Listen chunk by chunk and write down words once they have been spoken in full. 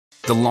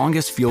The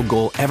longest field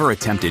goal ever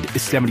attempted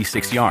is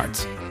 76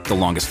 yards. The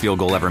longest field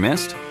goal ever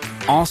missed?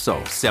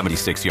 Also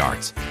 76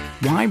 yards.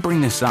 Why bring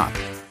this up?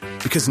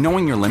 Because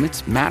knowing your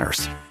limits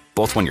matters,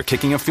 both when you're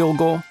kicking a field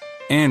goal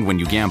and when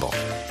you gamble.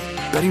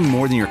 Betting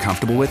more than you're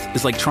comfortable with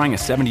is like trying a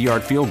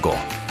 70-yard field goal.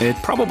 It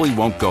probably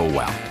won't go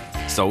well.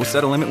 So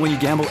set a limit when you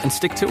gamble and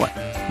stick to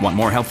it. Want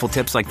more helpful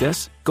tips like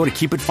this? Go to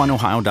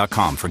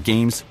keepitfunohio.com for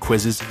games,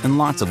 quizzes, and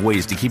lots of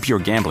ways to keep your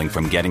gambling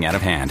from getting out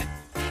of hand.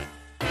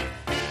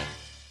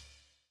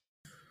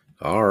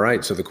 All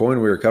right, so the coin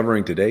we are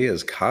covering today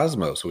is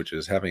Cosmos, which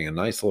is having a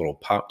nice little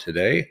pop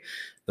today.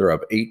 They're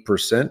up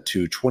 8%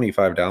 to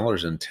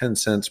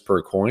 $25.10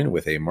 per coin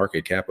with a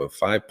market cap of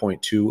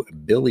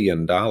 $5.2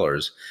 billion.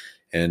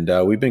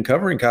 And we've been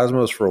covering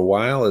Cosmos for a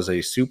while as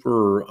a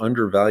super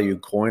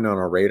undervalued coin on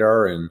our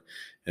radar, and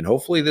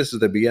hopefully this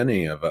is the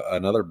beginning of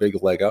another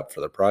big leg up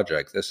for the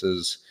project. This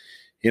is,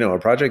 a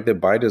project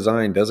that by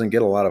design doesn't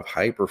get a lot of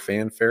hype or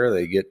fanfare.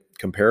 They get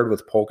compared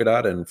with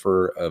Polkadot, and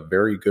for a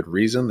very good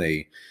reason.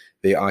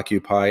 They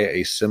occupy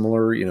a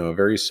similar, a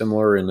very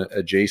similar and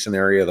adjacent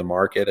area of the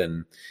market,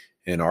 and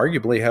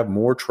arguably have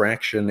more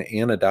traction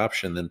and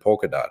adoption than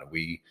Polkadot.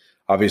 We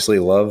obviously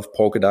love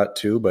Polkadot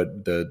too,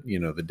 but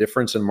the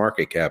difference in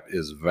market cap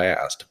is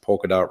vast.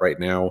 Polkadot right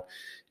now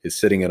is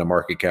sitting at a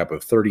market cap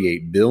of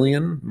 38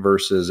 billion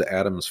versus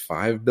Atom's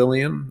 5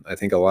 billion. I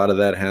think a lot of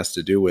that has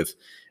to do with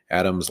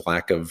Atom's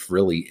lack of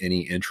really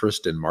any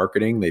interest in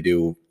marketing. They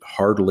do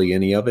hardly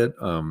any of it.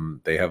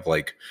 They have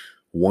like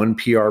one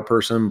PR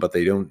person, but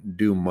they don't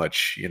do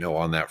much,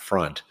 on that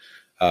front.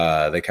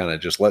 They kind of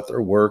just let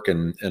their work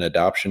and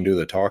adoption do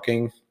the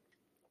talking.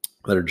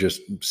 They're just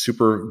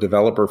super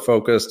developer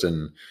focused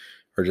and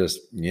are just,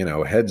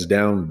 heads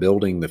down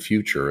building the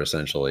future,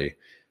 essentially.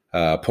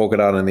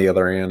 Polkadot, on the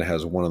other hand,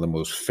 has one of the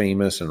most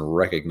famous and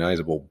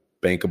recognizable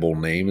bankable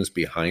names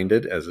behind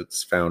it as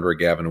its founder,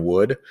 Gavin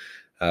Wood.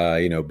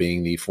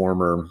 Being the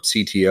former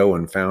CTO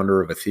and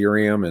founder of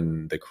Ethereum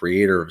and the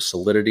creator of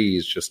Solidity,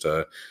 is just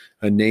a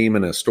name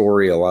and a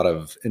story a lot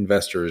of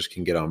investors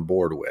can get on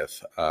board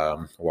with.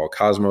 While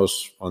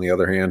Cosmos, on the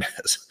other hand,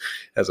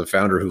 has a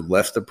founder who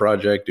left the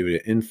project due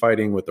to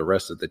infighting with the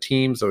rest of the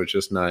team. So it's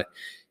just not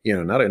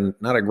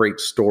a great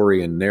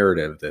story and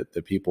narrative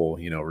that people,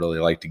 really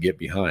like to get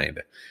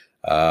behind.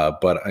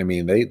 But I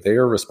mean, they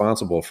are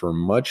responsible for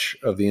much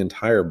of the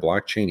entire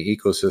blockchain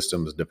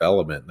ecosystem's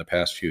development in the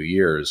past few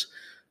years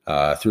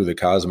through the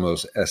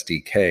Cosmos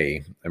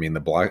SDK. I mean, the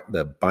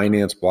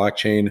Binance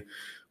blockchain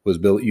was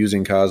built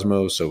using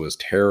Cosmos. So was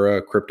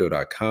Terra,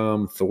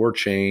 Crypto.com,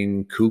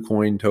 Thorchain,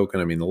 KuCoin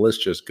token. I mean, the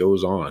list just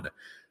goes on.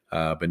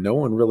 But no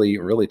one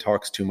really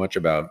talks too much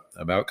about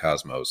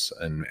Cosmos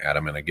and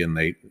Atom. And again,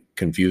 they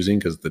confusing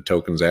because the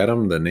token's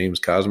Atom, the name's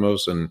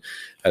Cosmos, and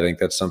I think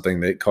that's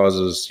something that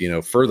causes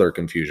further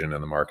confusion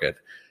in the market.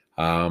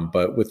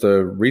 But with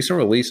the recent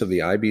release of the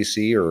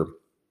IBC, or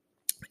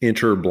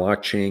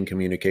Inter-Blockchain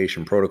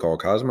Communication Protocol,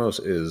 Cosmos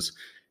is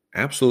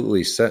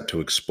absolutely set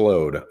to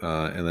explode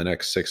in the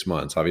next 6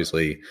 months.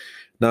 Obviously,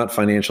 not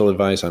financial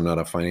advice. I'm not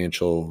a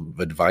financial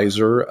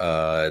advisor.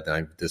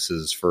 This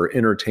is for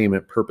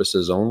entertainment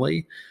purposes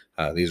only.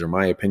 These are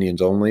my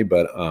opinions only.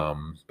 But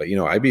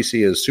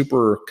IBC is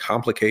super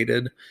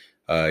complicated.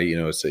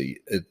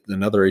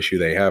 Another issue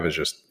they have is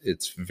just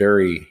it's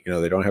very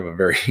they don't have a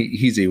very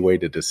easy way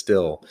to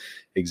distill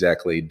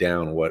exactly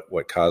down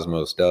what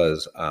Cosmos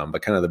does.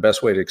 But kind of the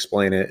best way to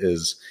explain it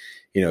is,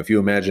 if you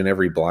imagine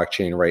every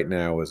blockchain right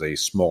now is a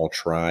small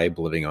tribe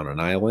living on an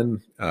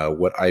island,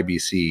 what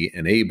IBC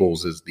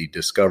enables is the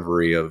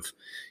discovery of,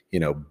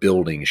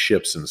 building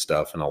ships and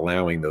stuff and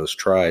allowing those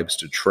tribes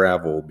to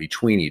travel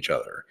between each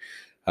other.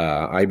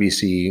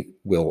 IBC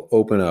will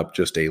open up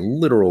just a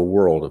literal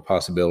world of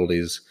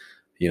possibilities,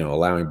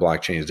 allowing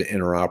blockchains to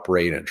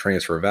interoperate and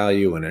transfer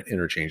value and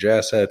interchange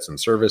assets and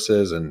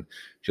services and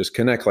just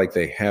connect like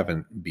they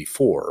haven't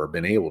before or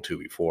been able to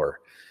before.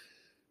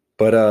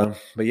 But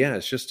yeah,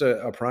 it's just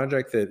a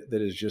project that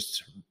is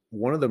just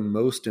one of the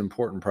most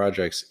important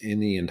projects in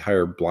the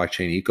entire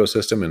blockchain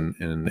ecosystem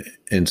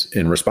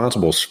and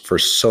responsible for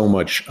so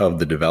much of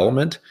the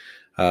development,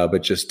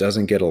 but just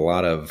doesn't get a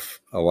lot of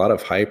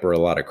hype or a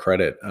lot of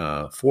credit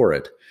for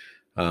it.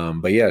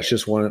 But yeah,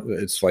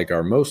 it's like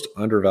our most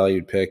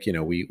undervalued pick.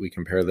 We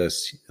compare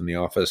this in the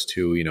office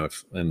to,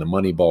 in the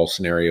Moneyball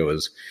scenario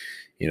is,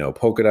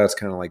 Polkadot's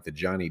kind of like the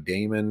Johnny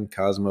Damon.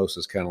 Cosmos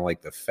is kind of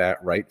like the fat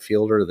right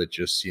fielder that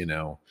just,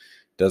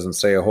 doesn't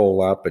say a whole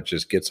lot, but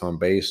just gets on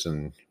base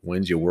and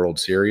wins you World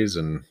Series.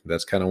 And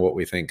that's kind of what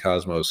we think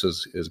Cosmos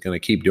is going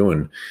to keep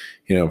doing,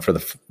 for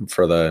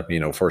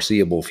the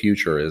foreseeable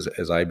future as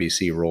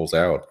IBC rolls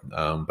out.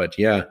 But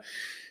yeah,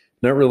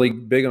 not really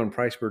big on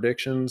price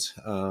predictions.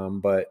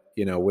 But,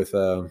 with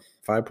a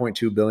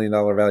 $5.2 billion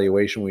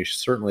valuation, we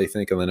certainly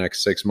think in the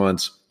next 6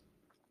 months,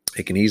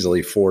 it can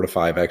easily 4 to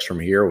 5x from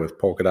here, with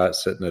Polkadot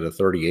sitting at a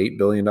 $38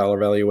 billion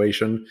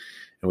valuation.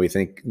 And we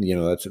think,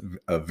 that's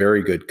a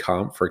very good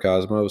comp for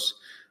Cosmos.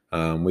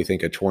 We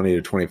think a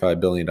 $20 to $25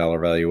 billion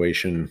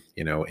valuation,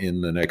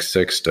 in the next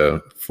 6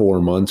 to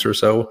 4 months or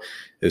so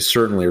is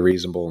certainly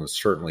reasonable and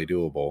certainly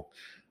doable.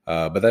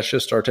 But that's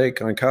just our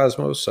take on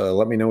Cosmos.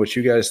 Let me know what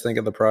you guys think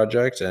of the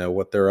project and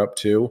what they're up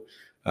to,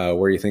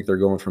 where you think they're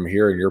going from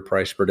here and your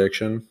price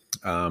prediction.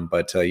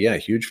 But yeah,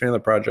 huge fan of the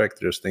project.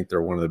 I just think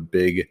they're one of the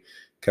big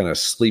kind of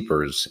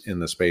sleepers in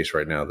the space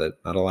right now that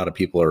not a lot of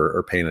people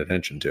are paying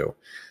attention to.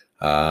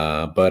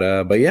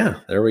 But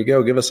yeah, there we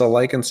go. Give us a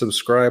like and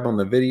subscribe on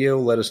the video.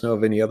 Let us know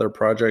of any other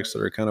projects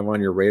that are kind of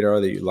on your radar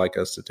that you'd like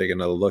us to take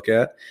another look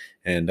at,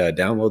 and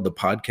download the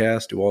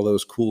podcast, do all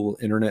those cool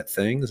internet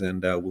things.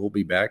 And we'll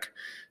be back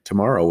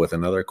tomorrow with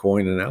another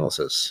coin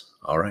analysis.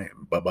 All right.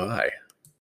 Bye-bye.